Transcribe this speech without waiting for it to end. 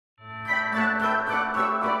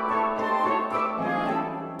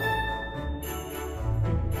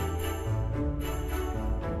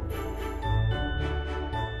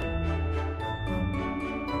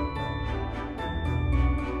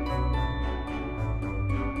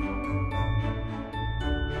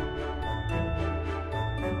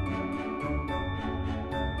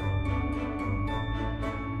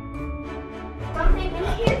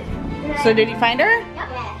here. So did you find her?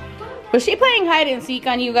 Yep. Was she playing hide and seek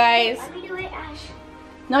on you guys? Let me do it, Ash.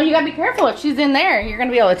 No, you gotta be careful. If she's in there, you're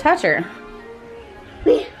gonna be able to touch her.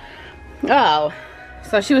 Oh,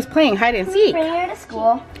 so she was playing hide and seek. Bring her to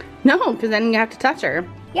school. No, because then you have to touch her.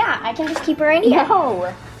 Yeah, I can just keep her in here.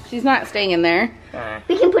 No, she's not staying in there.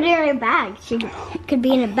 We can put her in a bag. She could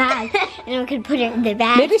be in a bag, and we could put her in the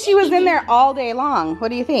bag. Maybe she was in there all day long. What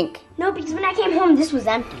do you think? No, because when I came home, this was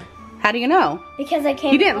empty. How do you know? Because I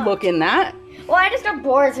came You didn't home. look in that. Well, I just got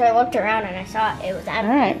bored, so I looked around and I saw it was empty.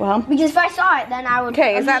 All right, well. Because if I saw it, then I would.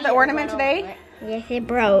 Okay, is that the immediately ornament run today? over it. Yes, it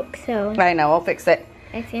broke, so. I know, we'll fix it.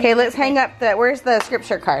 Okay, let's hang up the, where's the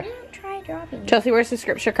scripture card? Try dropping it. Chelsea, where's the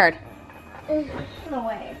scripture card? No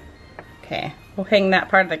way. Okay, we'll hang that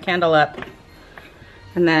part of the candle up.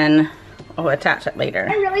 And then we'll attach it later.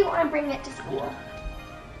 I really want to bring it to school.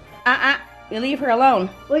 You leave her alone.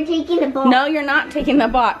 We're taking the box. No, you're not taking the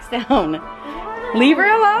box down. Leave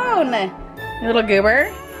her alone, little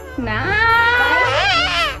goober. No.